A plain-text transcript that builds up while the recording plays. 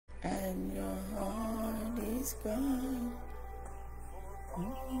is gone.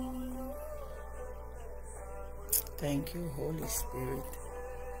 Thank you, Holy Spirit.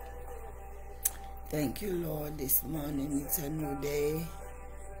 Thank you, Lord. This morning it's a new day.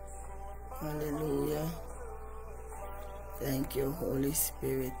 Hallelujah. Thank you, Holy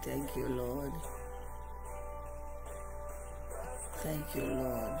Spirit. Thank you, Lord. Thank you,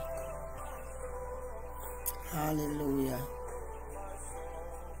 Lord. Hallelujah.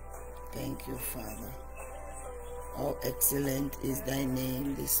 Thank you, Father. How excellent is thy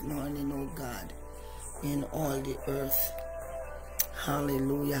name this morning, O God, in all the earth.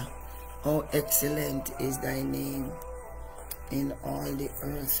 Hallelujah. How excellent is thy name in all the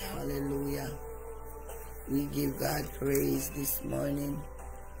earth. Hallelujah. We give God praise this morning.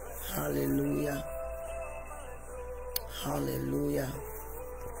 Hallelujah. Hallelujah.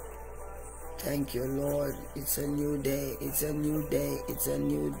 Thank you, Lord. It's a new day. It's a new day. It's a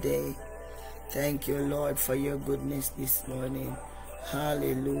new day. Thank you, Lord, for your goodness this morning.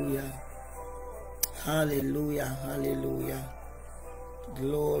 Hallelujah. Hallelujah. Hallelujah.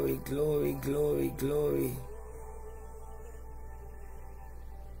 Glory, glory, glory, glory.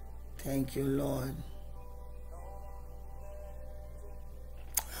 Thank you, Lord.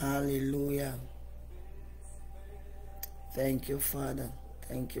 Hallelujah. Thank you, Father.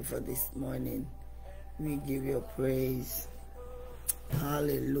 Thank you for this morning. We give you praise.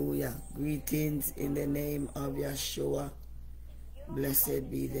 Hallelujah. Greetings in the name of Yeshua. Blessed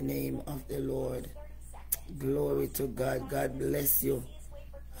be the name of the Lord. Glory to God. God bless you.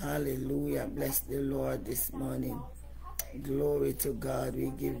 Hallelujah. Bless the Lord this morning. Glory to God.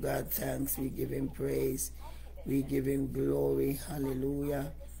 We give God thanks. We give him praise. We give him glory.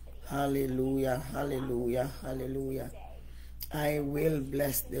 Hallelujah. Hallelujah. Hallelujah. Hallelujah. I will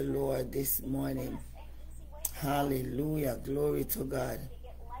bless the Lord this morning. Hallelujah. Glory to God.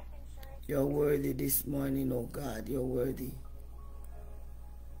 You're worthy this morning, oh God. You're worthy.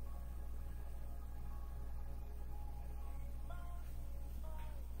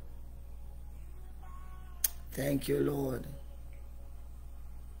 Thank you, Lord.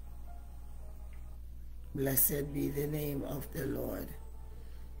 Blessed be the name of the Lord.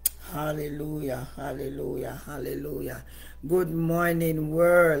 Hallelujah, hallelujah, hallelujah. Good morning,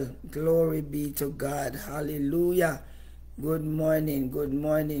 world. Glory be to God. Hallelujah. Good morning, good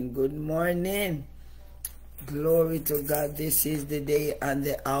morning, good morning. Glory to God. This is the day and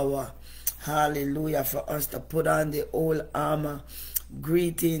the hour. Hallelujah. For us to put on the whole armor.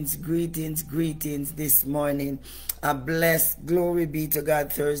 Greetings, greetings, greetings this morning. A blessed, glory be to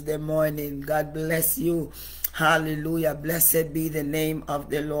God, Thursday morning. God bless you. Hallelujah. Blessed be the name of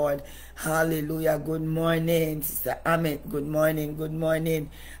the Lord. Hallelujah. Good morning, Sister Amit. Good morning. Good morning.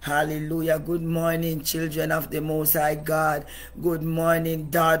 Hallelujah. Good morning, children of the Most High God. Good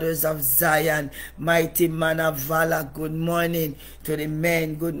morning, daughters of Zion. Mighty man of valor. Good morning to the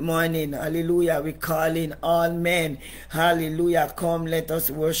men. Good morning. Hallelujah. We're calling all men. Hallelujah. Come, let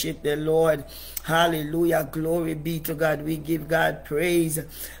us worship the Lord. Hallelujah. Glory be to God. We give God praise.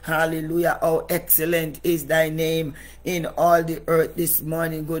 Hallelujah. How excellent is thy name in all the earth this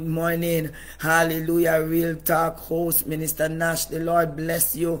morning. Good morning. Hallelujah. Real Talk host, Minister Nash. The Lord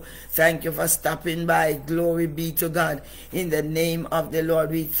bless you. Thank you for stopping by. Glory be to God. In the name of the Lord,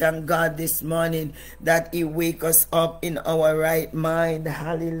 we thank God this morning that he wake us up in our right mind.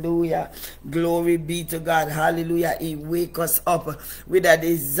 Hallelujah. Glory be to God. Hallelujah. He wake us up with a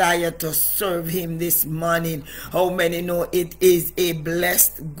desire to serve him this morning. How many know it is a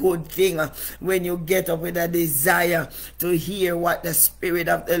blessed good thing when you get up with a desire to hear what the Spirit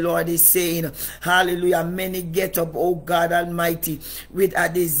of the Lord is saying? Hallelujah. Many get up, oh God Almighty, with a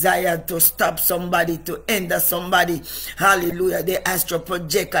desire to stop somebody, to enter somebody. Hallelujah. They astral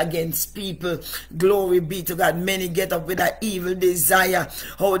project against people. Glory be to God. Many get up with an evil desire,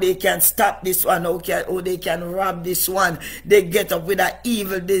 how they can stop this one, how they can rob this one. They get up with an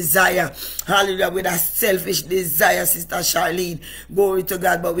evil desire. Hallelujah. With a selfish desire, Sister Charlene. Glory to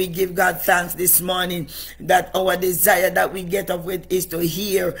God. But we give God thanks this morning that our desire that we get up with is to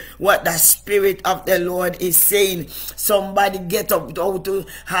hear what the Spirit of the Lord is saying. Somebody get up how to,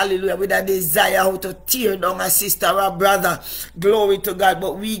 hallelujah, with a desire how to tear down a sister or a brother. Glory to God.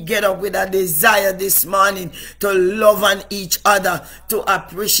 But we get up with a desire this morning to love on each other, to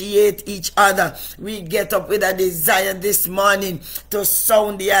appreciate each other. We get up with a desire this morning to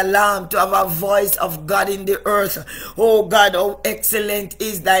sound the alarm, to have a voice of God in the earth. Oh God, how excellent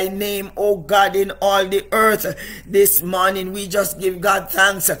is thy name, oh God, in all the earth. This morning we just give God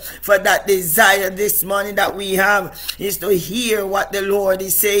thanks for that desire this morning that we have is to hear what the Lord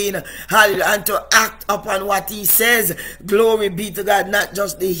is saying, hallelujah, and to act upon what he says. Glory be to God. Not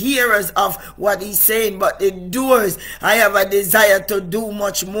just the hearers of what he's saying, but the doers. I have a desire to do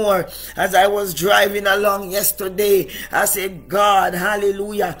much more. As I was driving along yesterday, I said, God,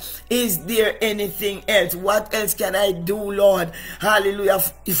 hallelujah, is there anything else? What else can I do, Lord? Hallelujah,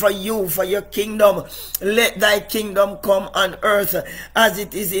 for you, for your kingdom. Let thy kingdom come on earth as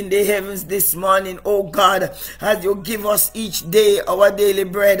it is in the heavens this morning, oh God, as you give us each day our daily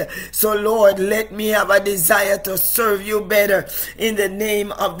bread. So Lord, let me have a desire to serve you better in the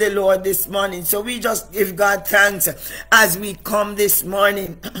name of the Lord this morning. So we just give God thanks as we come this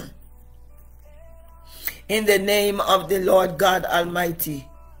morning in the name of the Lord God Almighty.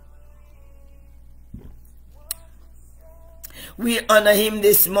 We honor him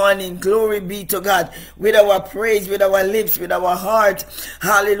this morning. Glory be to God. With our praise, with our lips, with our heart.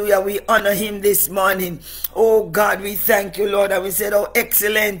 Hallelujah. We honor him this morning. Oh God, we thank you, Lord. And we said, oh,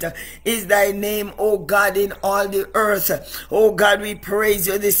 excellent is thy name, oh God, in all the earth. Oh God, we praise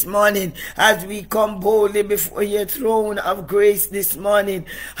you this morning as we come boldly before your throne of grace this morning.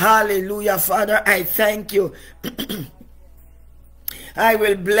 Hallelujah. Father, I thank you. I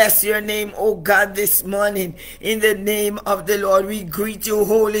will bless your name, oh God, this morning. In the name of the Lord, we greet you,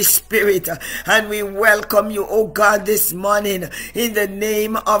 Holy Spirit, and we welcome you, oh God, this morning. In the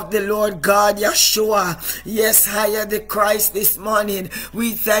name of the Lord God, Yeshua. Yes, higher the Christ this morning.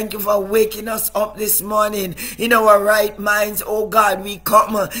 We thank you for waking us up this morning in our right minds, oh God. We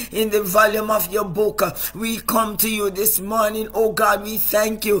come in the volume of your book. We come to you this morning, oh God. We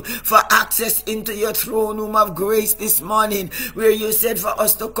thank you for access into your throne room of grace this morning, where you said for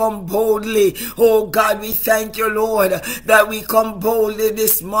us to come boldly. Oh God, we thank you, Lord, that we come boldly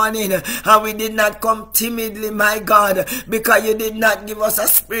this morning, and we did not come timidly, my God, because you did not give us a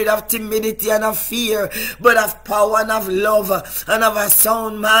spirit of timidity and of fear, but of power and of love and of a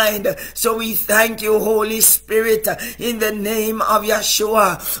sound mind. So we thank you, Holy Spirit, in the name of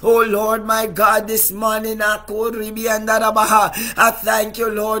Yeshua. Oh Lord, my God, this morning I thank you,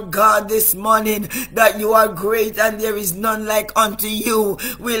 Lord God, this morning that you are great and there is none like unto you.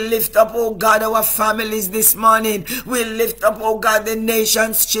 We lift up, oh God, our families this morning. We lift up, oh God, the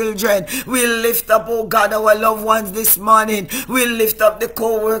nation's children. We lift up, oh God, our loved ones this morning. We lift up the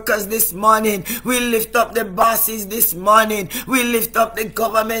co-workers this morning. We lift up the bosses this morning. We lift up the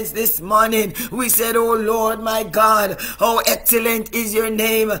governments this morning. We said, oh Lord, my God, how excellent is your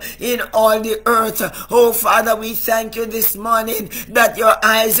name in all the earth. Oh Father, we thank you this morning that your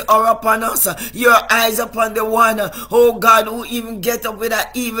eyes are upon us. Your eyes upon the one, oh God, who even get up with an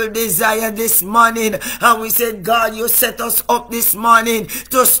evil desire this morning. And we said, God, you set us up this morning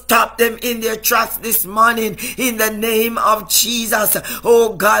to stop them in their tracks this morning in the name of Jesus.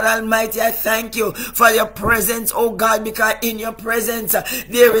 Oh God Almighty, I thank you for your presence, oh God, because in your presence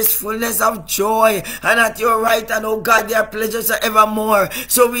there is fullness of joy, and at your right hand, oh God, there are pleasures evermore.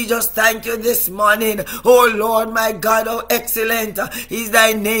 So we just thank you this morning. Oh Lord, my God, how excellent is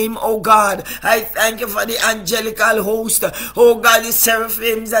thy name, oh God. I thank you for the angelical host, oh God, the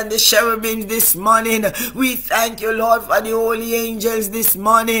seraphims and the cherubims this morning. We thank you, Lord, for the holy angels this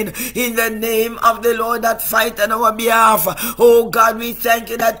morning in the name of the Lord that fight on our behalf. Oh God, we thank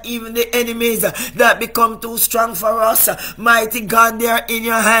you that even the enemies that become too strong for us, mighty God, they are in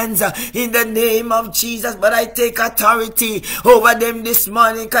your hands in the name of Jesus. But I take authority over them this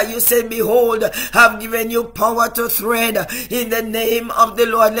morning, because you said, behold, I've given you power to thread in the name of the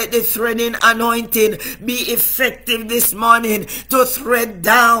Lord. Let the threading anointing be effective this morning to thread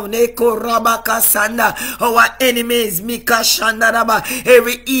down our enemies,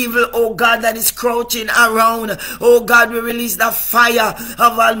 every evil, oh God, that is crouching around. Oh God, we release the fire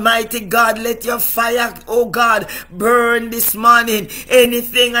of Almighty God. Let your fire, oh God, burn this morning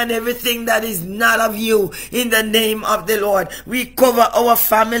anything and everything that is not of you in the name of the Lord. We cover our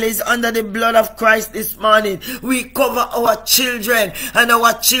families under the blood of Christ this morning. We cover our children and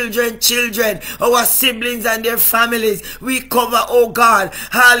our children's children, our siblings and their families. We cover, oh God,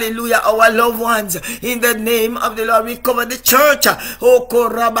 hallelujah, our loved ones in the name of the Lord. We cover the church. Oh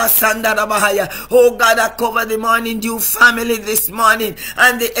God, I cover the Morning Dew family this morning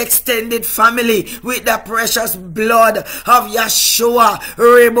and the extended family with the precious blood of Yeshua.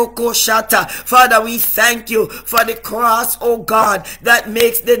 Father, we thank you for the cross, oh God, that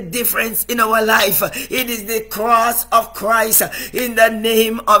makes the difference in our life. It is the cross of Christ in the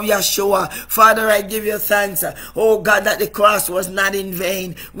name of Yeshua. Father, I give you thanks, oh God, that the cross cross was not in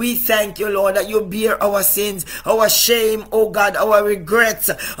vain. We thank you, Lord, that you bear our sins, our shame, oh God, our regrets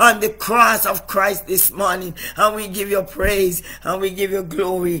on the cross of Christ this morning. And we give you praise and we give you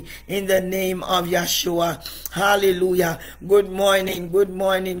glory in the name of Yeshua. Hallelujah. Good morning, good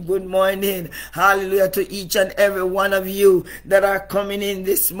morning, good morning. Hallelujah to each and every one of you that are coming in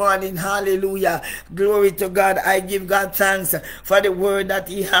this morning. Hallelujah. Glory to God. I give God thanks for the word that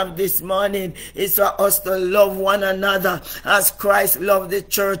he have this morning. It's for us to love one another as Christ loved the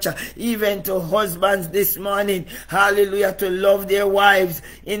church, even to husbands this morning. Hallelujah. To love their wives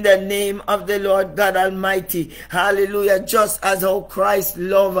in the name of the Lord God Almighty. Hallelujah. Just as how Christ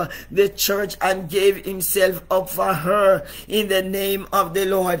loved the church and gave himself up for her in the name of the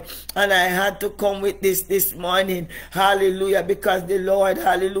Lord. And I had to come with this morning. Hallelujah. Because the Lord,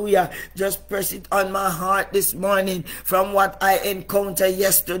 hallelujah, just press it on my heart this morning from what I encountered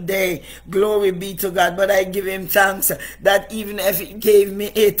yesterday. Glory be to God. But I give him thanks that even if he gave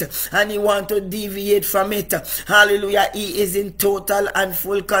me it and he want to deviate from it, hallelujah, he is in total and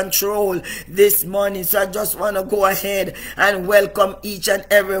full control this morning. So I just want to go ahead and welcome each and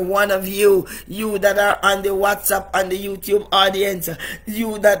every one of you that are on the WhatsApp and the YouTube audience,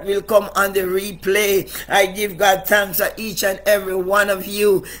 you that will come on the replay. I give God thanks for each and every one of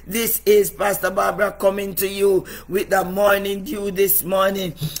you. This is Pastor Barbara coming to you with the morning dew this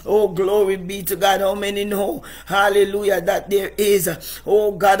morning. Oh, glory be to God. How many know, hallelujah, that there is,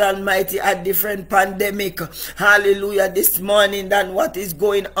 oh God Almighty, a different pandemic, hallelujah, this morning than what is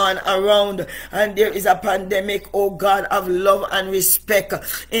going on around. And there is a pandemic, oh God, of love and respect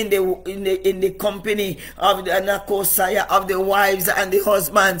in the company of the Anakosaya, of the wives and the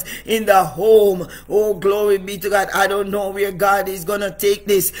husbands in the home. Oh, glory be to God. I don't know where God is going to take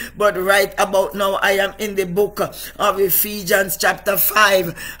this, but right about now I am in the book of Ephesians chapter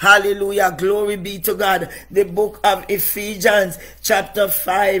 5. Hallelujah. Glory be to God. The book of Ephesians chapter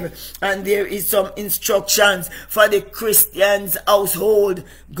 5. And there is some instructions for the Christian's household.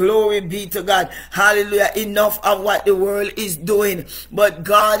 Glory be to God. Hallelujah. Enough of what the world is doing, but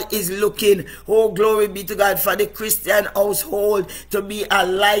God is looking, oh, glory be to God, for the Christian household to be a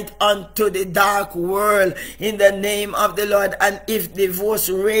light unto the dark world in the name of the Lord. And if divorce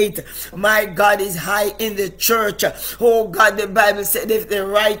rate, my God, is high in the church, oh God, the Bible said, if the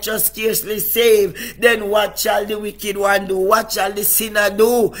righteous scarcely save, then what shall the wicked one do? What shall the sinner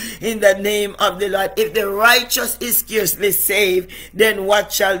do in the name of the Lord? If the righteous is scarcely saved, then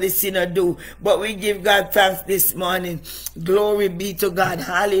what shall the sinner do? But we give God thanks this morning. Glory be to God.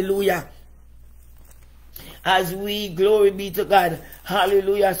 Hallelujah. As we, glory be to God,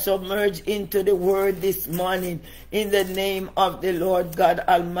 hallelujah, submerge into the word this morning in the name of the Lord God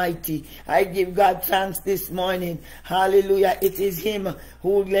Almighty. I give God thanks this morning. Hallelujah. It is him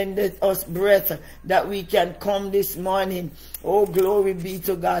who lended us breath that we can come this morning. Oh, glory be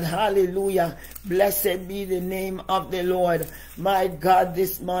to God. Hallelujah. Blessed be the name of the Lord, my God,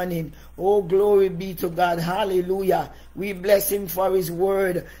 this morning. Oh, glory be to God. Hallelujah. We bless him for his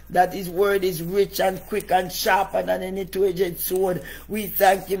word, that his word is rich and quick and sharper than any two-edged sword. We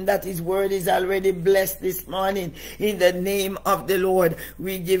thank him that his word is already blessed this morning in the name of the Lord.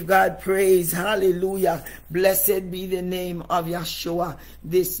 We give God praise. Hallelujah. Blessed be the name of Yeshua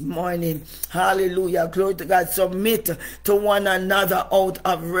this morning. Hallelujah. Glory to God. Submit to one another out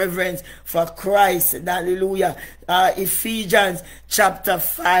of reverence for Christ. Hallelujah. Ephesians chapter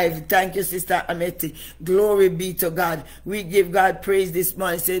 5. Thank you, Sister Ameti. Glory be to God. We give God praise this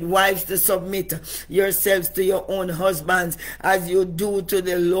morning. Said, wives, to submit yourselves to your own husbands as you do to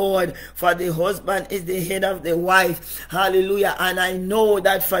the Lord. For the husband is the head of the wife. Hallelujah. And I know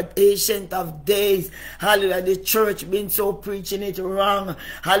that for ancient of days, hallelujah, the church been so preaching it wrong.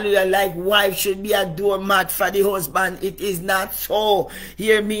 Hallelujah. Like wife should be a doormat for the husband. It is not so.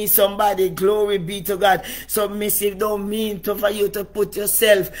 Hear me, somebody. Glory be to God. Submissive don't mean for you to put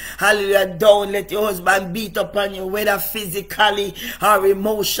yourself, hallelujah, down. Let your husband beat upon you, whether physically or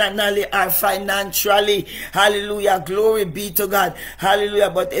emotionally or financially. Hallelujah. Glory be to God. Hallelujah.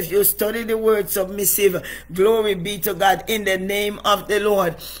 But if you study the word submissive, glory be to God, in the name of the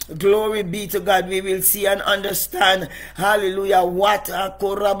Lord, glory be to God, we will see and understand, hallelujah, what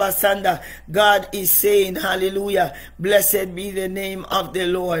Korabasanda God is saying. Hallelujah. Blessed be the name of the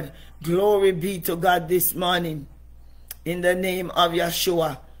Lord. Glory be to God this morning. In the name of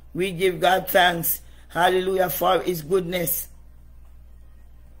Yeshua, we give God thanks. Hallelujah, for his goodness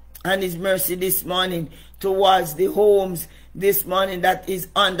and his mercy this morning towards the homes this morning that is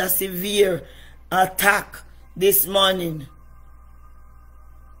under severe attack this morning.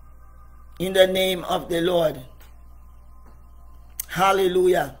 In the name of the Lord.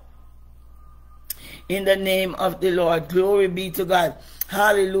 Hallelujah. in the name of the Lord. Glory be to God.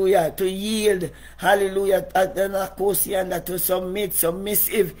 Hallelujah. To yield. Hallelujah. To submit.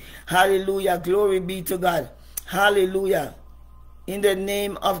 Submissive. Hallelujah. Glory be to God. Hallelujah. In the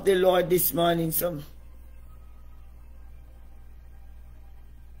name of the Lord this morning.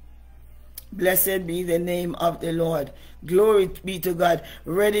 Blessed be the name of the Lord. Glory be to God.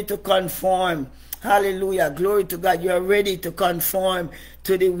 Ready to conform. Hallelujah. Glory to God. You are ready to conform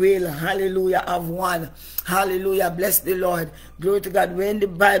to the will. Hallelujah. Of one. Hallelujah. Bless the Lord. Glory to God. When the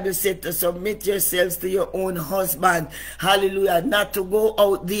Bible said to submit yourselves to your own husband. Hallelujah. Not to go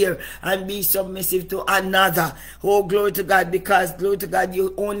out there and be submissive to another. Oh, glory to God. Because, glory to God,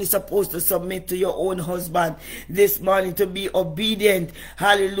 you're only supposed to submit to your own husband this morning, to be obedient.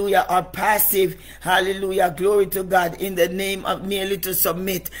 Hallelujah. Or passive. Hallelujah. Glory to God. In the name of merely to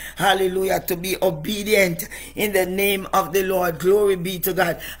submit. Hallelujah. To be obedient in the name of the Lord. Glory be to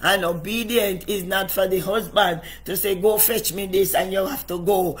God. And obedient is not for the husband to say, go fetch me this, and you have to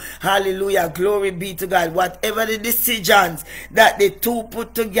go. Hallelujah. Glory be to God. Whatever the decisions that the two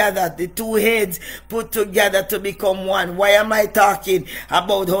put together, the two heads put together to become one. Why am I talking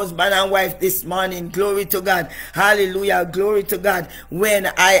about husband and wife this morning? Glory to God. Hallelujah. Glory to God. When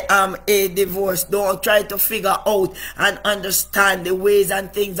I am a divorce, don't try to figure out and understand the ways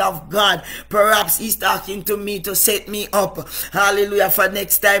and things of God. Perhaps he's talking to me to set me up. Hallelujah. For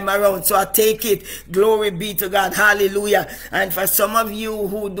next time around. So I take it. Glory be to God. Hallelujah. And for some of you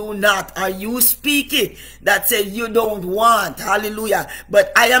who do not, or you speak it, that says you don't want. Hallelujah.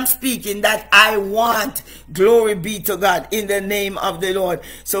 But I am speaking that I want. Glory be to God in the name of the Lord.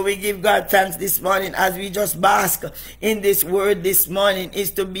 So we give God thanks this morning as we just bask in this word this morning,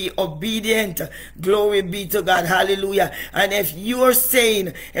 is to be obedient. Glory be to God. Hallelujah. And if you are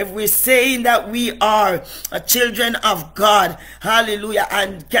saying, if we're saying that we are children of God, hallelujah,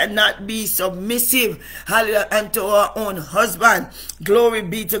 and cannot be submissive, hallelujah, unto our own husband, glory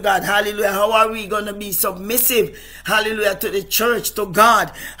be to God, hallelujah, how are we going to be submissive, hallelujah, to the church, to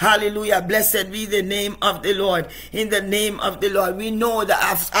God, hallelujah, blessed be the name of the Lord, in the name of the Lord. We know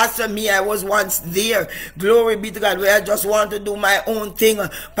that as for me, I was once there, glory be to God, where I just want to do my own thing,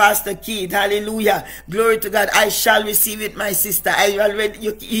 Pastor Keith, hallelujah, glory to God. I shall receive it, my sister. I already,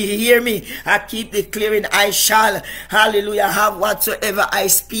 you hear me, I keep declaring I shall, hallelujah, have whatsoever I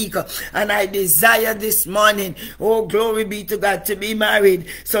speak. And I desire this morning, oh glory be to God, to be married.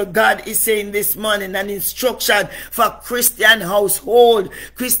 So God is saying this morning an instruction for Christian household.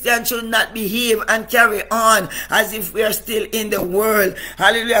 Christians should not behave and carry on as if we are still in the world.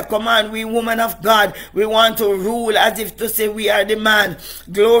 Hallelujah. Come on, we women of God, we want to rule as if to say we are the man.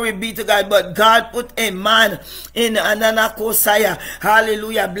 Glory be to God. But God put a man in Ananakosaya.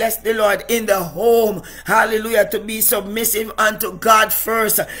 Hallelujah. Bless the Lord, in the home. Hallelujah. To be submissive unto God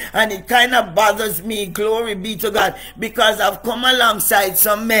first. And it kind of bothers me, glory be to God, because I've come alongside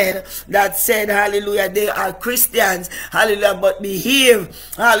some men that said, hallelujah, they are Christians, hallelujah, but behave,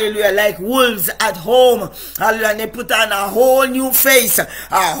 hallelujah, like wolves at home, hallelujah, and they put on a whole new face, a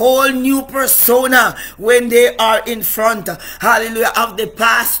whole new persona when they are in front, hallelujah, of the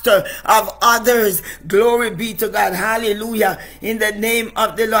pastor, of others. Glory be to God. Hallelujah. In the name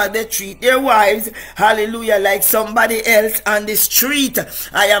of the Lord, they treat their wives, hallelujah, like somebody else on the street.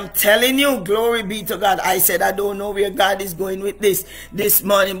 I am telling you, glory be to God. I said, I don't know where God is going with this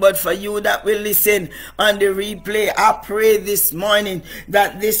morning, but for you that will listen on the replay, I pray this morning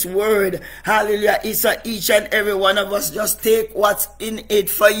that this word, hallelujah, is for each and every one of us. Just take what's in it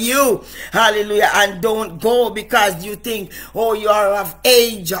for you, hallelujah, and don't go because you think, oh, you are of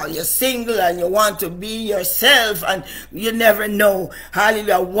age, or you're single and you want to be yourself, and you never know,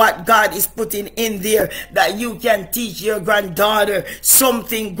 hallelujah, what God is putting in there that you can teach your granddaughter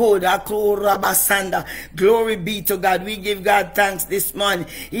something good. Glory be to God. We give God thanks this morning.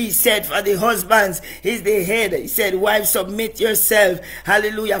 He said for the husbands, he's the head. He said, wives, submit yourself,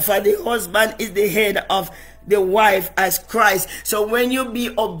 hallelujah, for the husband is the head of the wife as Christ. So when you be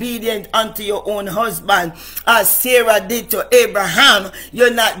obedient unto your own husband, as Sarah did to Abraham,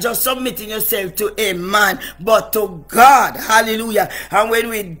 you're not just submitting yourself to a man, but to God. Hallelujah. And when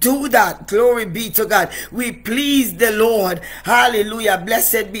we do that, glory be to God, we please the Lord. Hallelujah.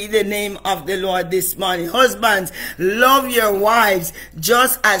 Blessed be the name of the Lord this morning. Husbands, love your wives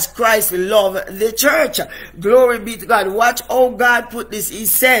just as Christ loved the church. Glory be to God. Watch how God put this. He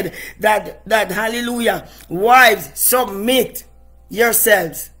said that hallelujah, wives, submit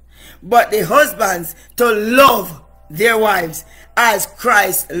yourselves, but the husbands to love their wives as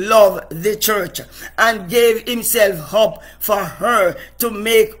Christ loved the church and gave himself up for her to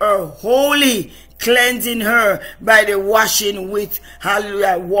make her holy, cleansing her by the washing with,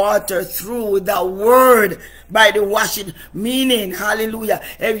 hallelujah, water through the word. By the washing, meaning, hallelujah,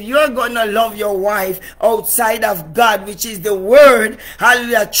 if you're gonna love your wife outside of God, which is the word,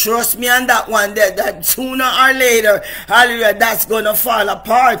 hallelujah, trust me on that one, that sooner or later, hallelujah, that's gonna fall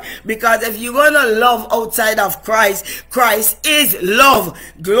apart. Because if you're gonna love outside of Christ, Christ is love.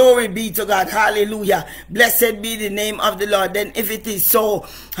 Glory be to God. Hallelujah. Blessed be the name of the Lord. Then if it is so,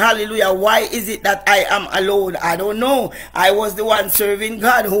 hallelujah, why is it that I am alone? I don't know. I was the one serving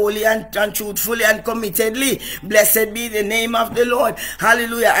God wholly and truthfully and committedly. Blessed be the name of the Lord.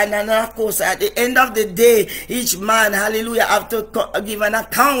 Hallelujah. And then of course, at the end of the day, each man, hallelujah, have to give an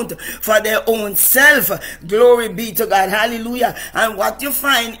account for their own self. Glory be to God. Hallelujah. And what you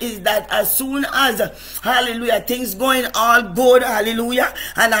find is that as soon as, hallelujah, things going all good, hallelujah,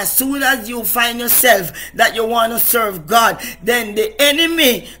 and as soon as you find yourself that you want to serve God, then the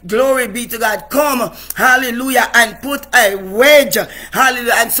enemy, glory be to God, come, hallelujah, and put a wedge,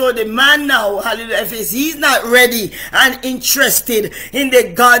 hallelujah. And so the man now, hallelujah, if he's not ready and interested in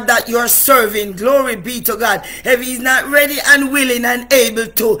the God that you're serving, glory be to God, if he's not ready and willing and able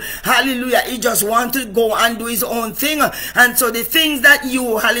to, hallelujah, he just wants to go and do his own thing. And so the things that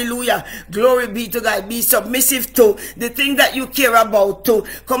you, hallelujah, glory be to God, be submissive to, the things that you care about to,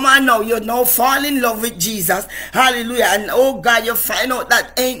 come on now, you now fall in love with Jesus, hallelujah, and oh God, you find out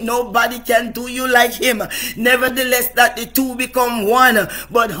that ain't nobody can do you like him. Nevertheless, that the two become one.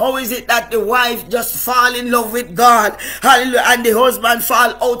 But how is it that the wife just fall in love with God, hallelujah, and the husband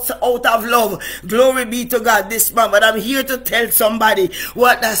fall out of love? Glory be to God this man. But I'm here to tell somebody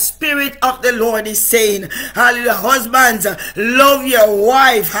what the Spirit of the Lord is saying. Hallelujah. Husbands, love your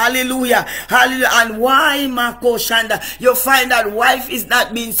wife, hallelujah, hallelujah. And why, Marco Shanda, you find that wife is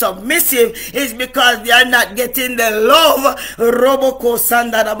not being submissive is because they are not getting the love, Roboko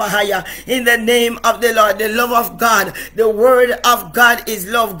Sanda Bahaya, in the name of the Lord, the love of God. The word of God is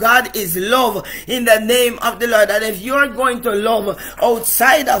love. God is love, in the name of the Lord. And if you're going to love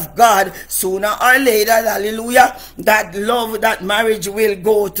outside of God, sooner or later, hallelujah, that love, that marriage will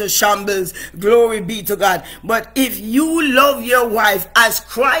go to shambles. Glory be to God. But if you love your wife as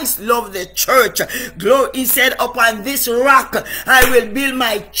Christ loved the church, glory, he said, upon this rock I will build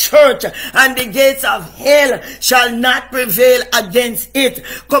my church, and the gates of hell shall not prevail against it.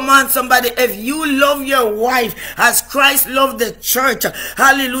 Come on, somebody, if you love your wife as Christ loved the church,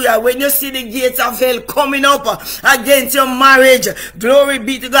 hallelujah, when you see the gates of hell coming up against your marriage, glory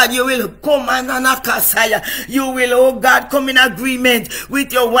be to God, you will come and you will, oh God, come in agreement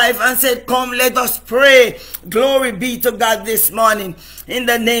with your wife and say, come, let us pray. Glory be to God this morning. In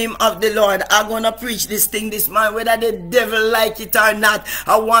the name of the Lord, I'm going to preach this thing this morning, whether the devil like it or not.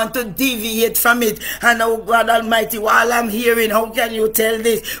 I want to deviate from it. And oh God Almighty, while I'm hearing, how can you tell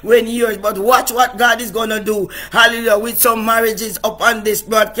this when you hear? But watch what God is going to do. Hallelujah. With some marriages up on this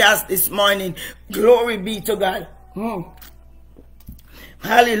broadcast this morning. Glory be to God.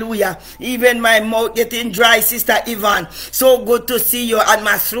 Hallelujah. Even my mouth getting dry, Sister Yvonne. So good to see you, and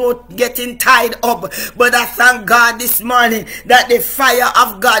my throat getting tied up. But I thank God this morning that the fire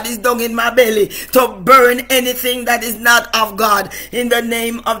of God is down in my belly to burn anything that is not of God, in the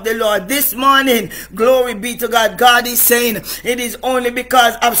name of the Lord. This morning, glory be to God, God is saying it is only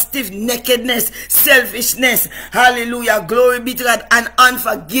because of stiff-neckedness, selfishness, hallelujah, glory be to God, and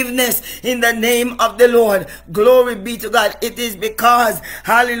unforgiveness, in the name of the Lord. Glory be to God. It is because,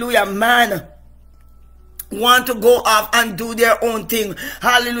 hallelujah, man want to go off and do their own thing.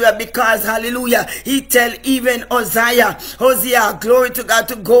 Hallelujah. Because, hallelujah, he tell even Hosea, glory to God,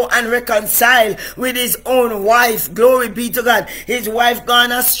 to go and reconcile with his own wife. Glory be to God. His wife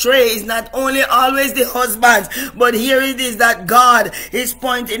gone astray. It's not only always the husbands, but here it is that God is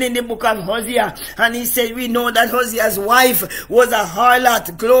pointing in the book of Hosea, and he said, we know that Hosea's wife was a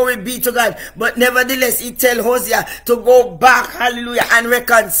harlot. Glory be to God. But nevertheless, he tell Hosea to go back, hallelujah, and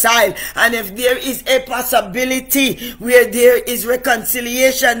reconcile. And if there is a possibility where there is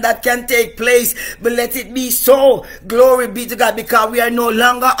reconciliation that can take place, but let it be so. Glory be to God, because we are no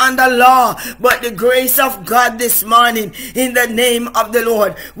longer under law, but the grace of God this morning, in the name of the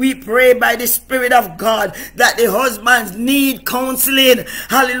Lord. We pray by the Spirit of God that the husbands need counseling,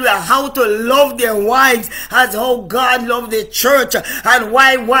 hallelujah, how to love their wives as how God loved the church. And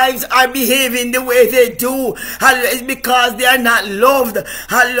why wives are behaving the way they do, hallelujah, is because they are not loved.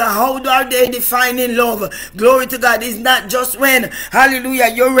 Hallelujah. How are they defining love? glory to God, is not just when,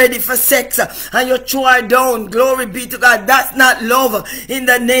 hallelujah, you're ready for sex and you throw her down. Glory be to God. That's not love in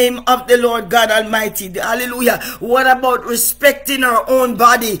the name of the Lord God Almighty. Hallelujah. What about respecting our own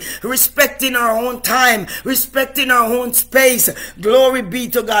body, respecting our own time, respecting our own space? Glory be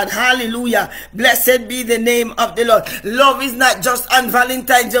to God. Hallelujah. Blessed be the name of the Lord. Love is not just on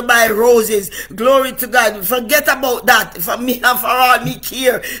Valentine's you buy roses. Glory to God. Forget about that. For me and for all me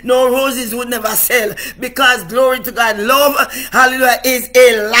care, no roses would never sell, because glory to God, love, hallelujah, is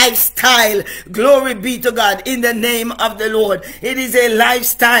a lifestyle. Glory be to God in the name of the Lord. It is a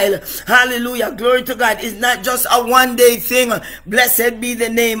lifestyle. Hallelujah. Glory to God. It's not just a one-day thing. Blessed be the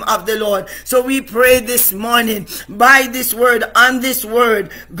name of the Lord. So we pray this morning by this word, on this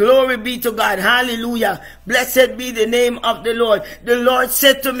word. Glory be to God. Hallelujah. Blessed be the name of the Lord. The Lord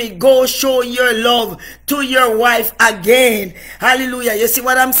said to me, go show your love to your wife again. Hallelujah. You see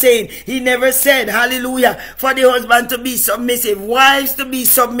what I'm saying? He never said, hallelujah, for the husband to be submissive, wives to be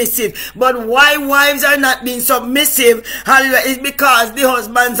submissive. But why wives are not being submissive, hallelujah, is because the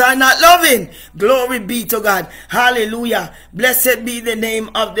husbands are not loving. Glory be to God. Hallelujah. Blessed be the name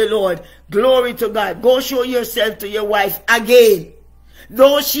of the Lord. Glory to God. Go show yourself to your wife again,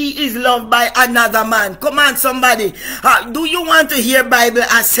 though she is loved by another man. Come on, somebody. Do you want to hear Bible?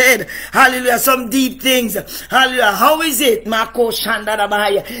 I said, hallelujah, some deep things. Hallelujah. How is it, Mako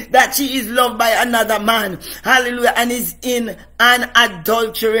Shandarabahaya, that she is loved by another man? Hallelujah. And is in an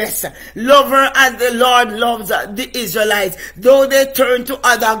adulteress. Love her as the Lord loves the Israelites, though they turn to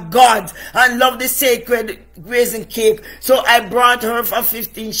other gods and love the sacred raisin cake. So I brought her for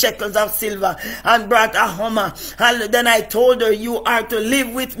 15 shekels of silver and brought a hummer. Then I told her, you are to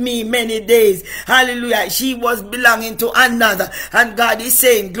live with me many days. Hallelujah. She was belonging to another. And God is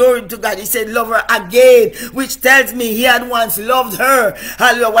saying, glory to God. He said, love her again, which tells me he had once loved her.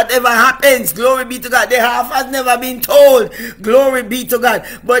 Hallelujah. Whatever happens, glory be to God. The half has never been told. Glory be to God.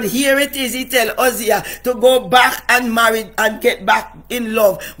 But here it is. He tells Hosea to go back and marry and get back in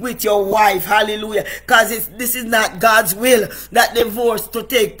love with your wife. Hallelujah. Because this is not God's will that divorce to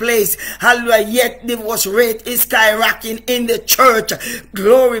take place. Hallelujah. Yet divorce rate is skyrocketing in the church.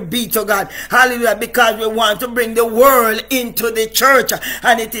 Glory be to God. Hallelujah. Because we want to bring the world into the church,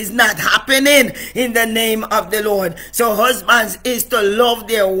 and it is not happening in the name of the Lord. So husbands is to love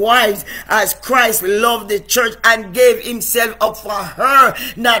their wives as Christ loved the church and gave himself up for her,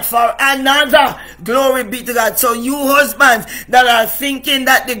 not for another. Glory be to God. So you husbands that are thinking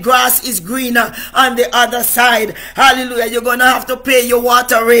that the grass is greener on the other side, hallelujah, you're gonna have to pay your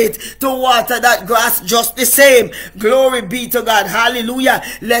water rate to water that grass just the same. Glory be to God. Hallelujah.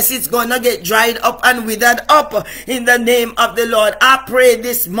 Lest it's gonna get dried up and withered up in the name of the Lord. I pray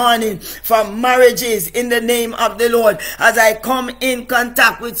this morning for marriages in the name of the Lord. As I come in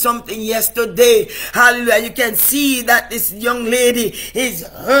contact with something yesterday, hallelujah, you can see that this young lady is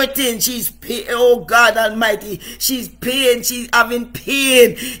hurting. She's pain. Oh God Almighty, she's pain. She's having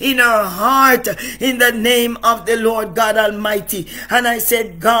pain in her heart in the name of the Lord God Almighty. And I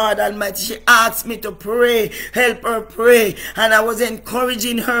said, God Almighty, she asked me to pray, help her pray. And I was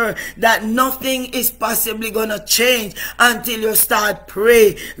encouraging her that nothing is possibly gonna change until you start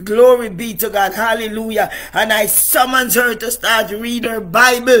pray. Glory be to God. Hallelujah. And I summons her to start read her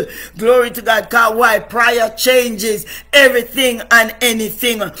Bible. Glory to God. Because why? Prayer changes everything and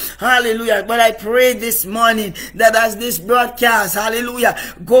anything. Hallelujah. But I pray this morning that as this broadcast, hallelujah,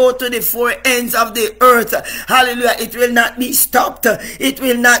 go to the four ends of the earth, hallelujah, it will not be stopped. It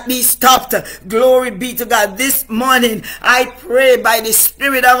will not be stopped. Glory be to God. This morning I pray by the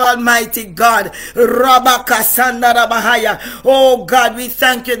Spirit of Almighty God. Oh God, we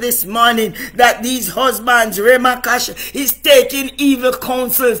thank you this morning that these husbands, Remakash, is taking evil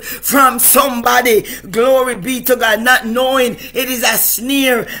counsels from somebody. Glory be to God, not knowing it is a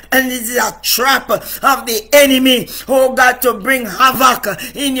snare and it is a trap of the enemy. Oh God, to bring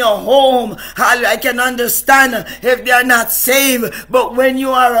havoc in your home. I can understand if they are not saved, but when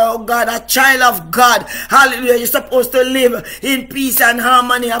you are, oh God, a child of God, hallelujah, you're supposed to live in peace and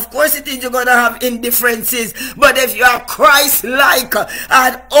harmony. Of course it is, you're going to have indifferences, but if you are Christ-like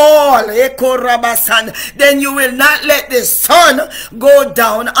at all, then you will not let the sun go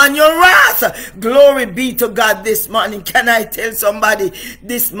down on your wrath. Glory be to God this morning. Can I tell somebody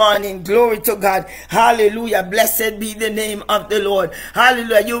this morning? Glory to God. Hallelujah. Blessed be the name of the Lord.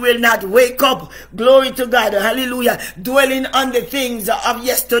 Hallelujah. You will not wake up. Glory to God. Hallelujah. Dwelling on the things of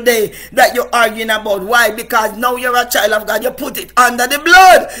yesterday that you're arguing about. Why? Because now you're a child of God. You put it under the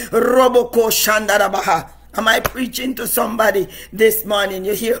blood. Roboko Shandarabaha. Am I preaching to somebody this morning?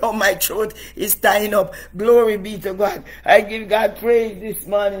 You hear how my throat is tying up. Glory be to God. I give God praise this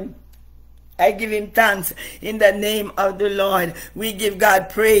morning. I give him thanks in the name of the Lord. We give God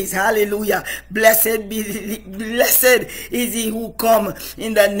praise. Hallelujah. Blessed is he who come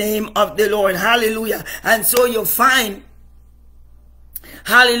in the name of the Lord. Hallelujah. And so you find,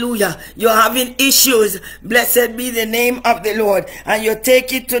 hallelujah, you're having issues. Blessed be the name of the Lord. And you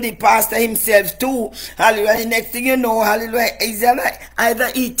take it to the pastor himself too. Hallelujah. The next thing you know, hallelujah, either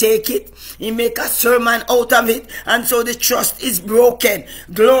he take it, he make a sermon out of it, and so the trust is broken.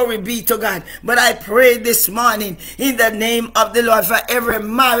 Glory be to God. But I pray this morning in the name of the Lord for every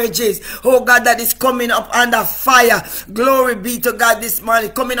marriages, oh God, that is coming up under fire. Glory be to God this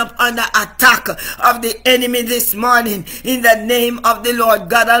morning, coming up under attack of the enemy this morning. In the name of the Lord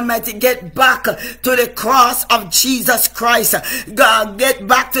God Almighty, get back to the cross of Jesus Christ. God, get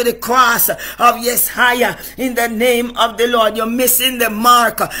back to the cross of Yeshua in the name of the Lord. You're missing the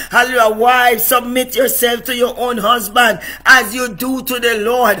mark. Hallelujah. Wives, submit yourself to your own husband as you do to the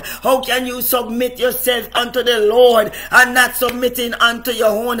Lord. How can you submit yourself unto the Lord and not submitting unto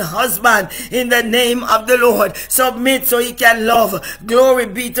your own husband? In the name of the Lord, submit so he can love. Glory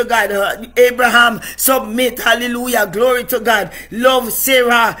be to God. Abraham, submit. Hallelujah. Glory to God. Love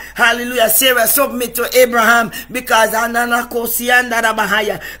Sarah. Hallelujah. Sarah, submit to Abraham because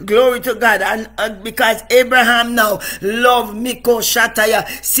glory to God. And because Abraham now love Miko Shataya,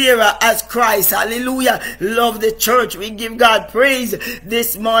 Sarah as Christ. Hallelujah. Love the church. We give God praise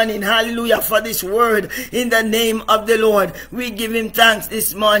this morning. Hallelujah. For this word in the name of the Lord. We give him thanks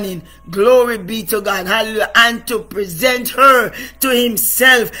this morning. Glory be to God. Hallelujah. And to present her to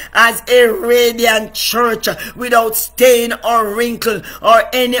himself as a radiant church without stain or wrinkle or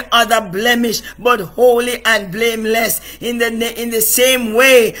any other blemish, but holy and blameless. In the same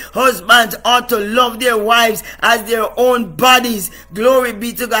way, husbands ought to love their wives as their own bodies. Glory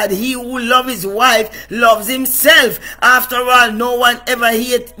be to God. He who loves his wife loves himself. After all, no one ever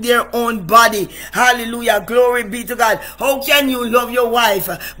hates their own body. Hallelujah. Glory be to God. How can you love your wife,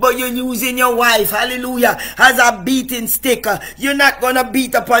 but you're using your wife, hallelujah, as a beating stick? You're not going to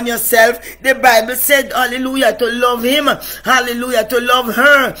beat upon yourself. The Bible said, hallelujah, to love him. Hallelujah. To love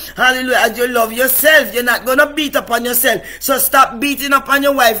her. Hallelujah. As you love yourself, you're not going to beat upon yourself. So stop beating upon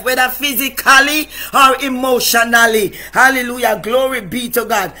your wife, whether physically or emotionally. Hallelujah. Glory be to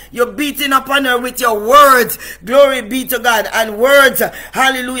God. You're beating upon her with your words. Glory be to God. And words,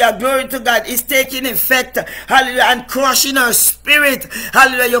 hallelujah, glory to God, is taking effect. Hallelujah. And crushing her spirit.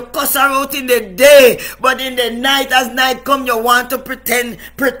 Hallelujah. You cuss her out in the day, but in the night, as night come, you want to pretend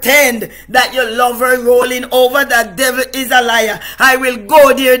that you love her, rolling over. The devil is a liar. I will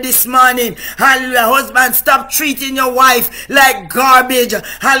go there this morning. Hallelujah. Husband, stop treating your wife like garbage.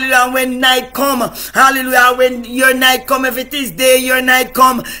 Hallelujah. When night come, hallelujah, when your night come, if it is day, your night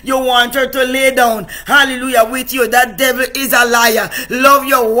come, you want her to lay down, hallelujah, with you. That devil is a liar. Love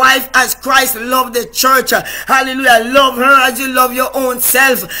your wife as Christ loved the church. Hallelujah. Love her as you love your own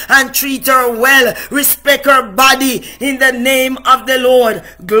self, and treat her well. Respect her body in the name of the Lord.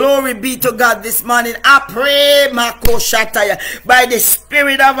 Glory be to God this morning. I pray, Mako Shataya, by the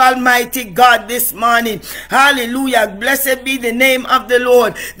Spirit of Almighty God this morning. Hallelujah. Blessed be the name of the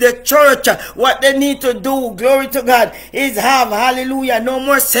Lord. The church, what they need to do, glory to God, is have, hallelujah, no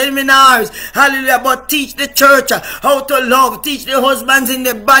more seminars, hallelujah, but teach the church how to love. Teach the husbands in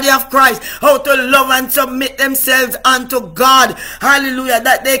the body of Christ how to love and submit themselves unto God. Hallelujah.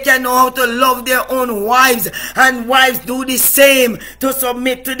 That they can know how to love their own wives, and wives do the same, to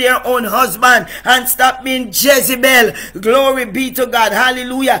submit to their own husband and stop being Jezebel. Glory be to God.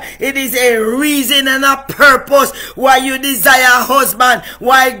 Hallelujah. It is a reason and a purpose why you desire a husband,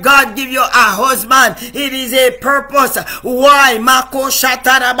 why God give you a husband. It is a purpose why Mako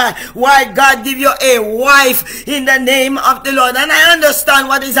Shataraba, why God give you a wife in the name of the Lord. And I understand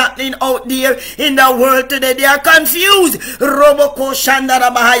what is happening out there in the world today. They are confused. Roboko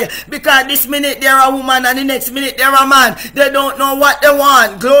Shandarabahaya, because this minute they're a woman and the next minute they're a man. They don't know what they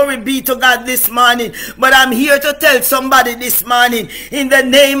want. Glory be to God this morning. But I'm here to tell somebody this morning, in the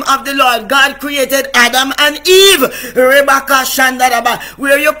name of the Lord, God created Adam and Eve. Rebecca Shandaraba,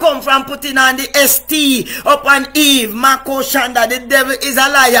 where you come from putting on the ST upon Eve. Mako Shanda, the devil is a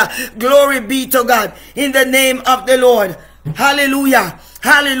liar. Glory be to God in the name of the Lord. Hallelujah.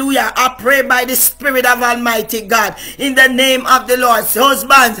 Hallelujah. I pray by the Spirit of Almighty God in the name of the Lord.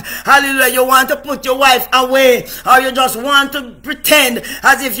 Husbands, hallelujah, you want to put your wife away, or you just want to pretend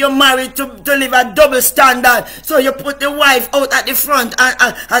as if you're married to live a double standard. So you put the wife out at the front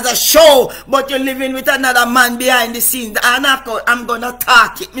as a show, but you're living with another man behind the scenes. And I'm going to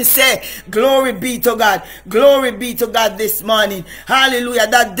talk it. Me say, glory be to God. Glory be to God this morning. Hallelujah.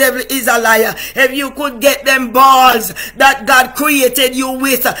 That devil is a liar. If you could get them balls that God created you do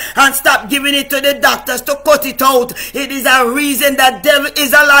with, and stop giving it to the doctors to cut it out. It is a reason that devil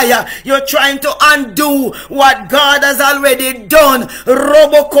is a liar. You're trying to undo what God has already done.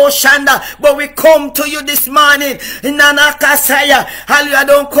 Roboko Shanda. But we come to you this morning. Nanakasaya. Hallelujah.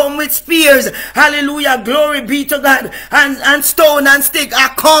 Don't come with spears. Hallelujah. Glory be to God. And stone and stick. I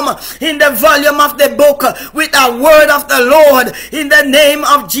come in the volume of the book with a word of the Lord in the name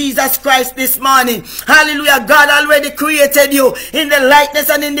of Jesus Christ this morning. Hallelujah. God already created you in the likeness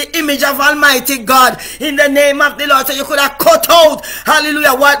and in the image of Almighty God in the name of the Lord. So you could have cut out,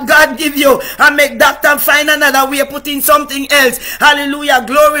 hallelujah, what God give you and make doctor find another way, put in something else. Hallelujah.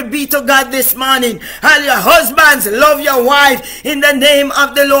 Glory be to God this morning. Hallelujah. Husbands, love your wife in the name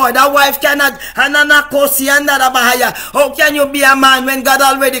of the Lord. A wife cannot. How can you be a man when God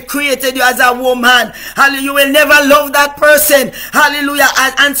already created you as a woman? Hallelujah. You will never love that person. Hallelujah.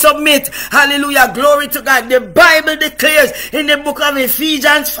 And submit. Hallelujah. Glory to God. The Bible declares in the book of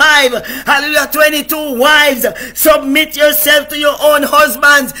Ephesians 5, hallelujah, 22, wives, submit yourself to your own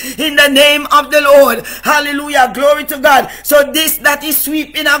husbands in the name of the Lord. Hallelujah. Glory to God. So this that is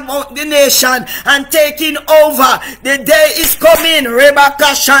sweeping about the nation and taking over, the day is coming,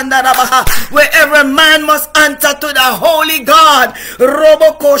 Rebecca Shandarabaha, where every man must answer to the holy God.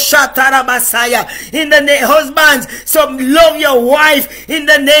 Roboko Shatarabasaya. In the name, husbands, so love your wife in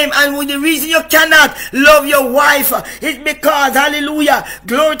the name. And the reason you cannot love your wife is because, hallelujah,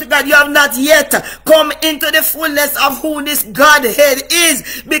 glory to God, you have not yet come into the fullness of who this Godhead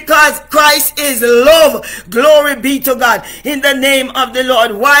is, because Christ is love. Glory be to God in the name of the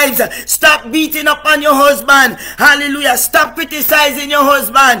Lord. Wives, stop beating up on your husband. Hallelujah. Stop criticizing your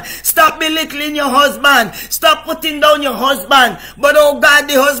husband. Stop belittling your husband. Stop putting down your husband. But oh God,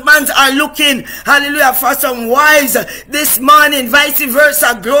 the husbands are looking, hallelujah, for some wives this morning. Vice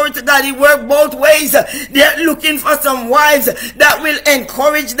versa. Glory to God. He worked both ways. They're looking for some wives that will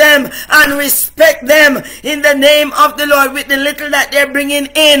encourage them and respect them in the name of the Lord with the little that they're bringing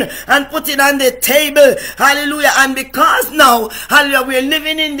in and put it on the table. Hallelujah. And because now, hallelujah, we're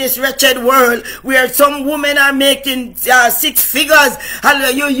living in this wretched world where some women are making 6 figures.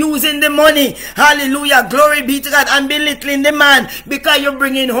 Hallelujah. You're using the money. Hallelujah. Glory be to God. And belittling the man because you're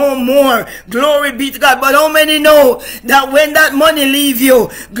bringing home more. Glory be to God. But how many know that when that money leave you,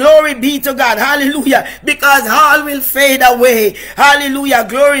 glory be to God. Hallelujah. Because all will fade away. Hallelujah.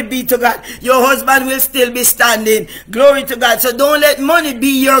 Glory be to God. Your husband will still be standing. Glory to God. So don't let money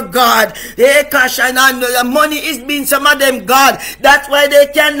be your God. Money is being some of them God. That's why they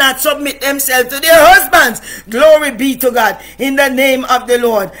cannot submit themselves to their husbands. Glory be to God. In the name of the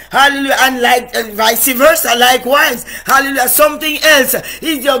Lord. Hallelujah. And like vice versa, likewise. Hallelujah. Something else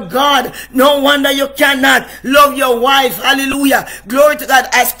is your God. No wonder you cannot love your wife. Hallelujah. Glory to God,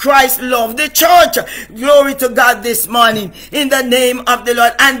 as Christ loved the church. Glory to God this morning in the name of the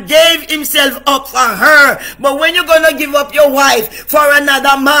Lord, and gave himself up for her. But when you're going to give up your wife for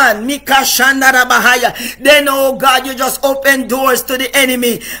another man, then oh God, you just open doors to the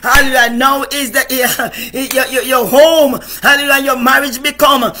enemy. Hallelujah. Now is your home, hallelujah, your marriage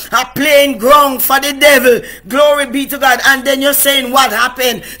become a playing ground for the devil. Glory be to God. And then you're saying, what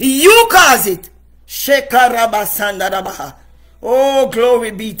happened? You caused it. Oh,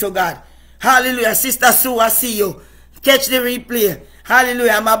 glory be to God. Hallelujah. Sister Sue, I see you. Catch the replay.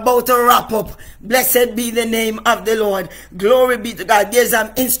 Hallelujah. I'm about to wrap up. Blessed be the name of the Lord. Glory be to God. There's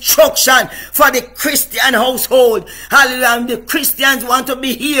an instruction for the Christian household. Hallelujah. And the Christians want to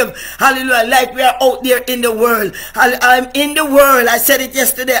behave, hallelujah, like we are out there in the world. I'm in the world. I said it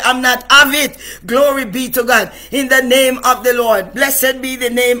yesterday. I'm not of it. Glory be to God. In the name of the Lord. Blessed be the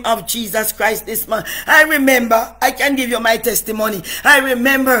name of Jesus Christ this month. I remember, I can give you my testimony. I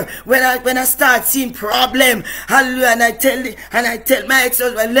remember when I start seeing problem. Hallelujah. And I tell my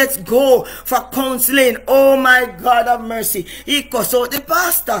ex-husband, let's go for counseling. Oh my God of mercy. He cussed out the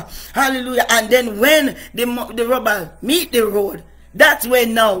pastor. Hallelujah. And then when the robber meet the road, that's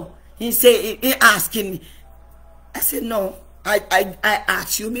when now he say, he asking me. I said, no, I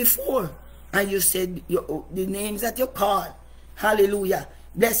asked you before. And you said the names that you called. Hallelujah.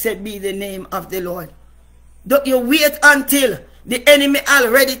 Blessed be the name of the Lord. Don't you wait until the enemy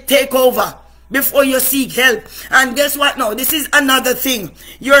already take over before you seek help. And guess what now? This is another thing.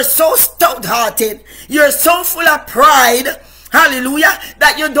 You're so stout-hearted. You're so full of pride. Hallelujah.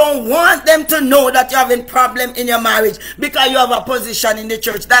 That you don't want them to know that you're having problem in your marriage because you have a position in the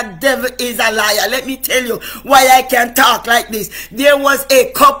church. That devil is a liar. Let me tell you why I can talk like this. There was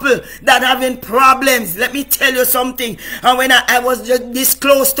a couple that having problems. Let me tell you something. And when I was just this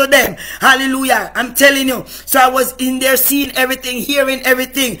close to them, hallelujah, I'm telling you. So I was in there seeing everything, hearing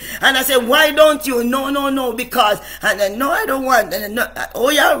everything. And I said, why don't you? No, because. And then, no, I don't want. And then, no, oh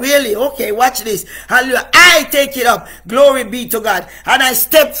yeah, really? Okay, watch this. Hallelujah. I take it up. Glory be to God. And I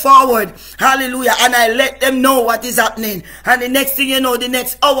step forward, hallelujah, and I let them know what is happening. And the next thing you know, the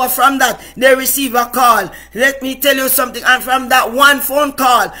next hour from that, they receive a call. Let me tell you something. And from that one phone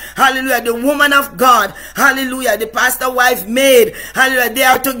call, hallelujah, the woman of God, hallelujah, the pastor wife maid, hallelujah, they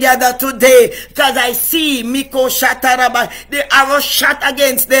are together today. Because I see Miko Shataraba, the arrow shot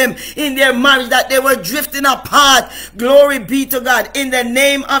against them in their marriage, that they were drifting apart. Glory be to God. In the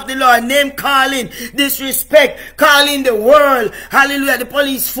name of the Lord, name calling, disrespect, calling the world, hallelujah, the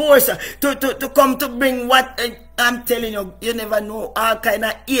police force to come to bring what I'm telling you. You never know, all kind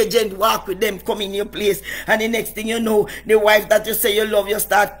of agent walk with them, come in your place, and the next thing you know, the wife that you say you love, you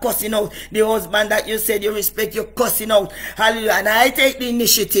start cussing out. The husband that you said you respect, you're cussing out. Hallelujah. And I take the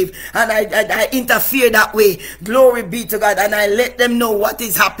initiative and I interfere that way. Glory be to God. And I let them know what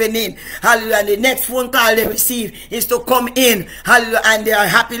is happening. Hallelujah. And the next phone call they receive is to come in. Hallelujah. And they are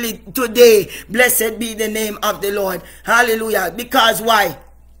happily today. Blessed be the name of the Lord. Hallelujah. Because why?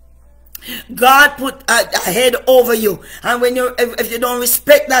 God put a head over you, and when you, if you don't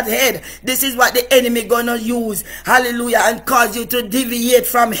respect that head, this is what the enemy gonna use, hallelujah, and cause you to deviate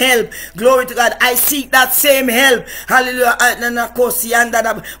from help. Glory to God. I seek that same help, hallelujah. And of course,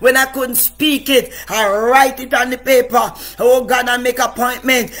 when I couldn't speak it, I write it on the paper. Oh God, I make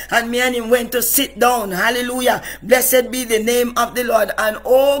appointment, and me and him went to sit down. Hallelujah. Blessed be the name of the Lord. And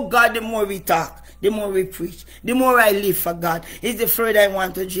oh God, the more we talk, the more we preach, the more I live for God, is the further I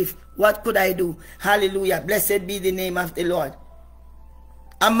want to drift. What could I do? Hallelujah. Blessed be the name of the Lord.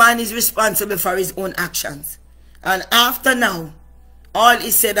 A man is responsible for his own actions. And after now, all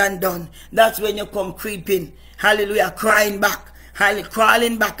is said and done, that's when you come creeping. Hallelujah. Crying back.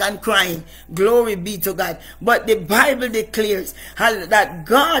 Crawling back and crying. Glory be to God. But the Bible declares that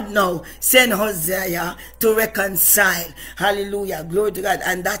God now sent Hosea to reconcile. Hallelujah. Glory to God.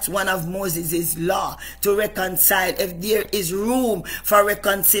 And that's one of Moses' law, to reconcile. If there is room for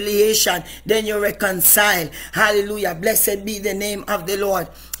reconciliation, then you reconcile. Hallelujah. Blessed be the name of the Lord.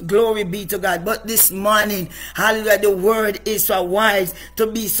 Glory be to God. But this morning, hallelujah, the word is for wives to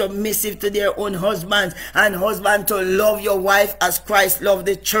be submissive to their own husbands, and husband to love your wife as Christ loved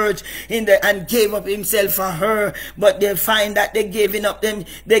the church and gave up himself for her. But they find that they're giving up,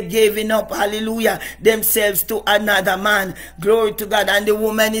 hallelujah, themselves to another man. Glory to God. And the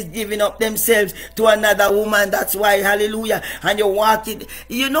woman is giving up themselves to another woman. That's why, hallelujah, and you walk it,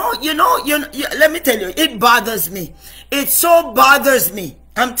 you know, let me tell you, it bothers me. It so bothers me.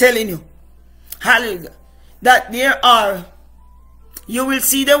 I'm telling you, hallelujah, that there are, you will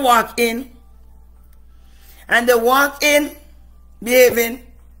see they walk in, and they walk in behaving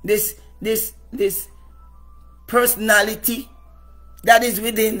this personality that is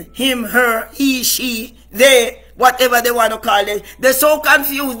within him, her, he, she, they, whatever they want to call it. They're so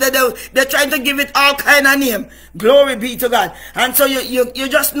confused that they're trying to give it all kind of name. Glory be to God. And so you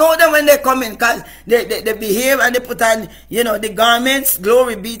just know them when they come in, because they behave and they put on, you know, the garments.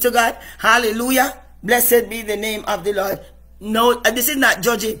 Glory be to God. Hallelujah. Blessed be the name of the Lord. No, this is not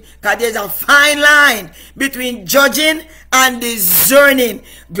judging, because there's a fine line between judging and discerning.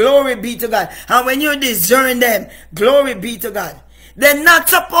 Glory be to God. And when you discern them, glory be to God, they're not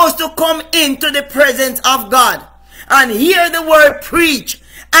supposed to come into the presence of God and hear the word preach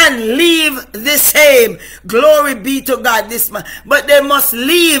and leave the same. Glory be to God this man. But they must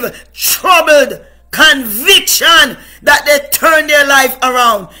leave troubled, conviction that they turn their life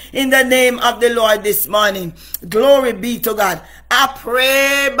around in the name of the Lord this morning. Glory be to God. I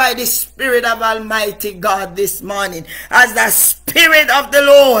pray by the Spirit of Almighty God this morning, as the Spirit of the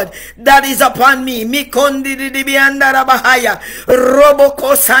Lord that is upon me,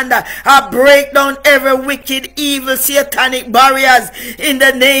 I break down every wicked, evil, satanic barriers in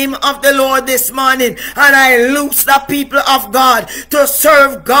the name of the Lord this morning, and I loose the people of God to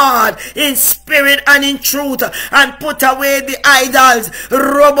serve God in spirit and in truth, and put away the idols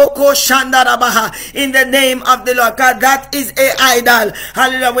in the name of the Lord, because that is a idol.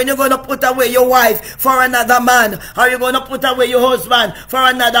 Hallelujah. When you're going to put away your wife for another man, or you're going to put away your husband for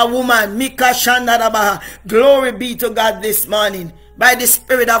another woman, glory be to God this morning. By the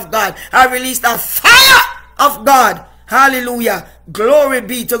Spirit of God, I release the fire of God. Hallelujah. Glory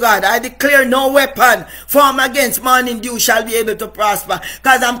be to God. I declare no weapon formed against morning dew shall be able to prosper,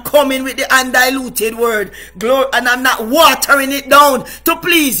 because I'm coming with the undiluted word. Glory, and I'm not watering it down to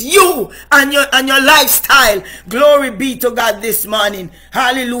please you and your lifestyle. Glory be to God this morning.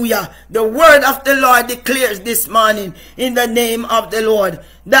 Hallelujah. The word of the Lord declares this morning in the name of the Lord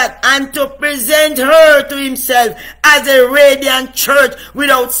that and to present her to himself as a radiant church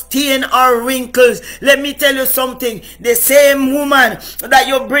without stain or wrinkles. Let me tell you something. The same woman that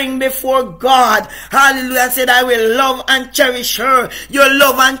you bring before God, hallelujah, said, I will love and cherish her. You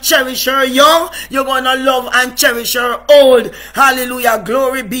love and cherish her young, you're gonna love and cherish her old. Hallelujah.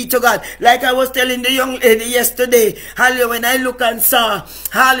 Glory be to God. Like I was telling the young lady yesterday, hallelujah, when I look and saw,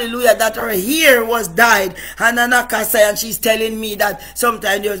 hallelujah, that her hair was dyed, and she's telling me that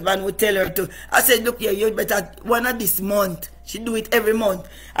sometimes the husband would tell her to. I said, look here, you better one of this month. She do it every month.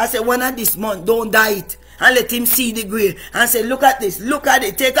 I said, one of this month, don't dye it. And let him see the gray. And say, look at this. Look at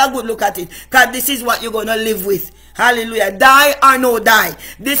it. Take a good look at it. Because this is what you're going to live with. Hallelujah. Die or no die.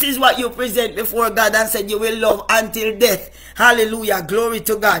 This is what you present before God and said you will love until death. Hallelujah. Glory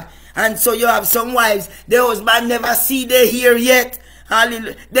to God. And so you have some wives, the husband never see their hair yet.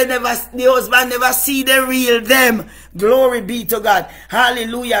 Hallelujah. The husband never see the real them. Glory be to God.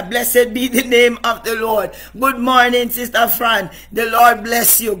 Hallelujah. Blessed be the name of the Lord. Good morning, Sister Fran. The Lord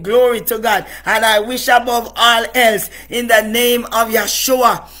bless you. Glory to God. And I wish above all else in the name of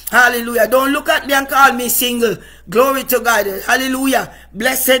Yeshua. Hallelujah. Don't look at me and call me single. Glory to God. Hallelujah.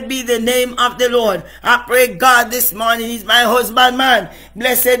 Blessed be the name of the Lord. I pray God this morning. He's my husband, man.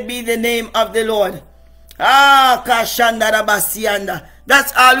 Blessed be the name of the Lord. Ah, Kashandarabasianda.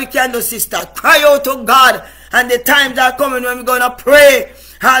 That's all we can do, sister. Cry out to God. And the times are coming when we're going to pray.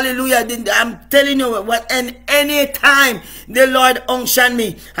 Hallelujah. I'm telling you, any time the Lord unction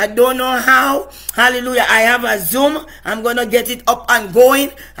me. I don't know how. Hallelujah. I have a Zoom. I'm going to get it up and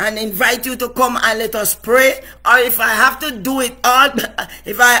going and invite you to come and let us pray. Or if I have to do it all,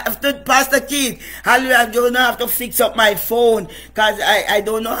 if I have to, Pastor Keith, hallelujah, I'm going to have to fix up my phone because I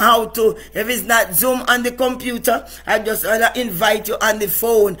don't know how to. If it's not Zoom on the computer, I just want to invite you on the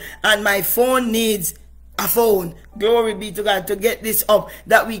phone. And my phone needs a phone. Glory be to God to get this up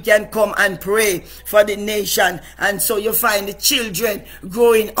that we can come and pray for the nation. And so you find the children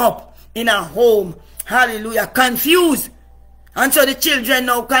growing up in a home, hallelujah, confused. And so the children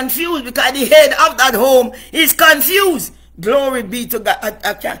now confused because the head of that home is confused. Glory be to God.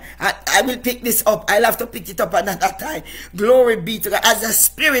 I will pick this up. I'll have to pick it up another time. Glory be to God. As the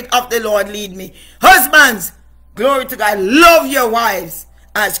Spirit of the Lord lead me. Husbands, glory to God, love your wives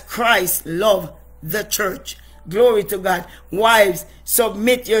as Christ loved the church. Glory to God. Wives,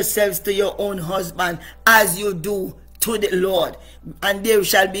 submit yourselves to your own husband as you do to the Lord, and there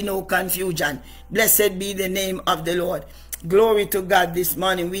shall be no confusion. Blessed be the name of the Lord. Glory to God. This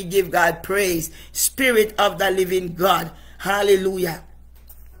morning we give God praise. Spirit of the living God, hallelujah,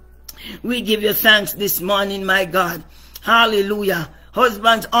 we give you thanks this morning, my God. Hallelujah.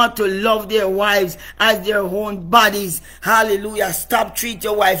 Husbands ought to love their wives as their own bodies. Hallelujah. Stop treat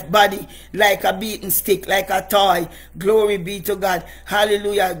your wife's body like a beaten stick, like a toy. Glory be to God.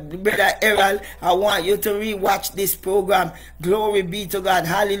 Hallelujah. Brother Errol, I want you to rewatch this program. Glory be to God.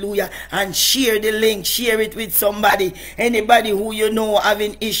 Hallelujah. And share the link. Share it with somebody. Anybody who you know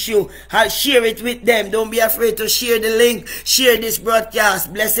having issue, share it with them. Don't be afraid to share the link. Share this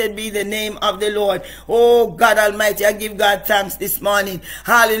broadcast. Blessed be the name of the Lord. Oh God Almighty, I give God thanks this morning.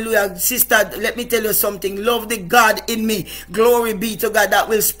 Hallelujah. Sister, let me tell you something. Love the God in me. Glory be to God that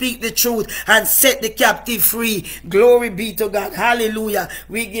will speak the truth and set the captive free. Glory be to God. Hallelujah.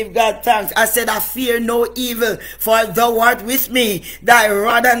 We give God thanks. I said, I fear no evil, for thou art with me. Thy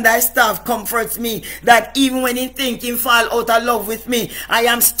rod and thy staff comforts me. That even when he think him fall out of love with me, I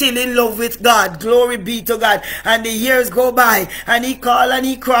am still in love with God. Glory be to God. And the years go by and he call and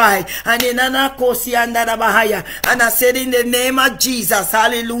he cry. And in and I said, in the name of Jesus,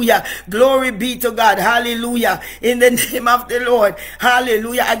 hallelujah, glory be to God, hallelujah, in the name of the Lord,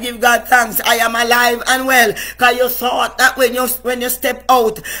 hallelujah, I give God thanks, I am alive and well, because you thought that when you step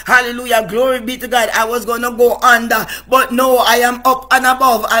out, hallelujah, glory be to God, I was going to go under, but no, I am up and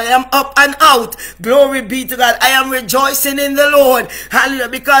above, I am up and out, glory be to God, I am rejoicing in the Lord, hallelujah,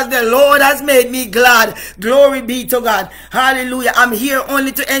 because the Lord has made me glad, glory be to God, hallelujah. I'm here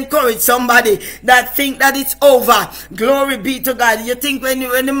only to encourage somebody that think that it's over, glory be to God. God. You think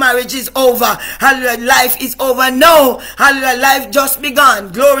when the marriage is over, hallelujah, life is over. No, hallelujah, life just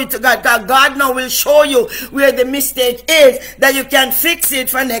begun. Glory to God. God now will show you where the mistake is, that you can fix it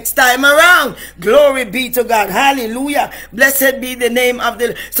for next time around. Glory be to God. Hallelujah. Blessed be the name of the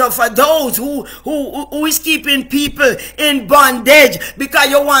Lord. So for those who is keeping people in bondage because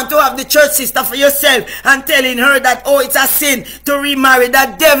you want to have the church sister for yourself and telling her that, oh, it's a sin to remarry,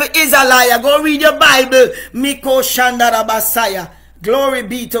 that devil is a liar. Go read your Bible. Miko Shandarabasaya. Glory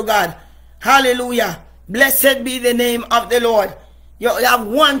be to God. Hallelujah. Blessed be the name of the Lord. You have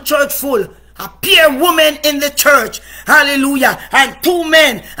one church full, a pair women in the church. Hallelujah. And 2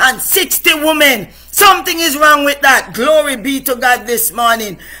 men and 60 women. Something is wrong with that. Glory be to God this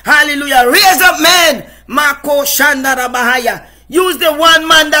morning. Hallelujah. Raise up men. Mako Shandarabahaya. Use the one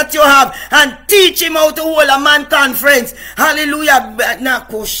man that you have and teach him how to hold a man conference. Hallelujah.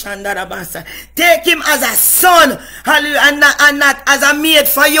 Take him as a son. Hallelujah. And not as a maid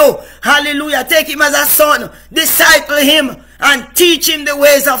for you. Hallelujah. Take him as a son. Disciple him and teach him the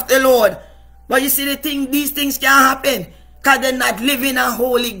ways of the Lord. But you see the thing, these things can't happen because they're not living a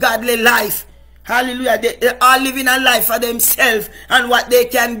holy, godly life. Hallelujah. They are living a life for themselves and what they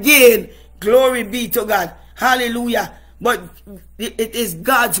can gain. Glory be to God. Hallelujah. But it is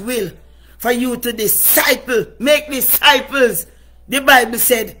God's will for you to disciple, make disciples. The Bible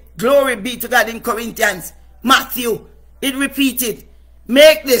said, glory be to God in Corinthians. Matthew, it repeated,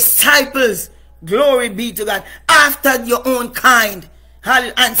 make disciples, glory be to God, after your own kind.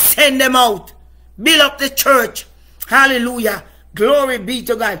 And send them out. Build up the church. Hallelujah. Glory be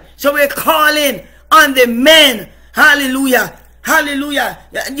to God. So we're calling on the men. Hallelujah. Hallelujah.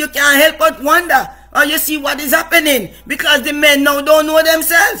 You can't help but wonder. Or you see what is happening. Because the men now don't know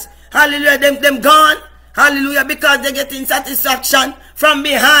themselves. Hallelujah. Them gone. Hallelujah. Because they're getting satisfaction from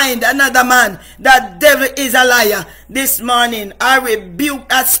behind another man. That devil is a liar. This morning, I rebuke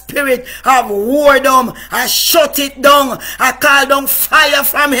that spirit of whoredom. I shut it down. I call down fire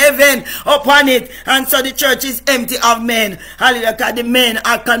from heaven upon it. And so the church is empty of men. Hallelujah. Because the men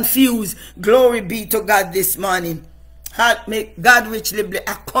are confused. Glory be to God this morning. May God richly bless.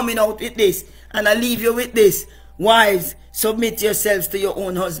 I'm coming out with this. And I leave you with this. Wives, submit yourselves to your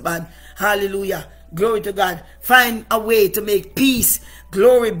own husband. Hallelujah. Glory to God. Find a way to make peace.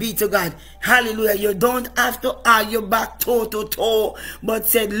 Glory be to God. Hallelujah. You don't have to argue back toe to toe. But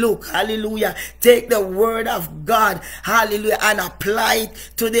said, look, hallelujah. Take the word of God. Hallelujah. And apply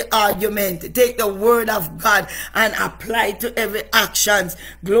it to the argument. Take the word of God and apply it to every actions.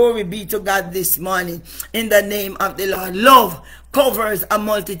 Glory be to God this morning. In the name of the Lord. Love covers a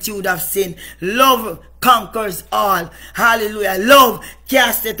multitude of sin. Love conquers all. Hallelujah. Love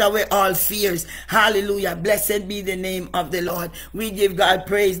casteth away all fears. Hallelujah. Blessed be the name of the Lord. We give God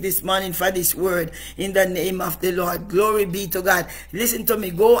praise this morning for this word in the name of the Lord. Glory be to God. Listen to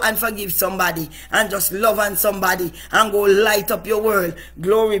me. Go and forgive somebody and just love on somebody and go light up your world.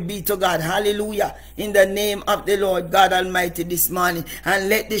 Glory be to God. Hallelujah. In the name of the Lord God Almighty this morning. And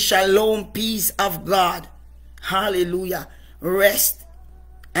let the shalom peace of God, hallelujah, rest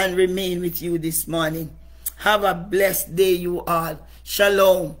and remain with you this morning. Have a blessed day, you all.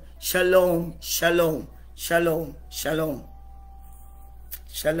 Shalom, shalom, shalom, shalom, shalom,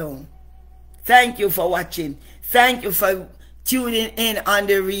 shalom. Thank you for watching. Thank you for tuning in on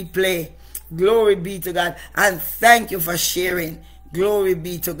the replay. Glory be to God. And thank you for sharing. Glory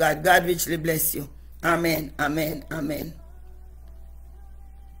be to God. God richly bless you. Amen, amen, amen.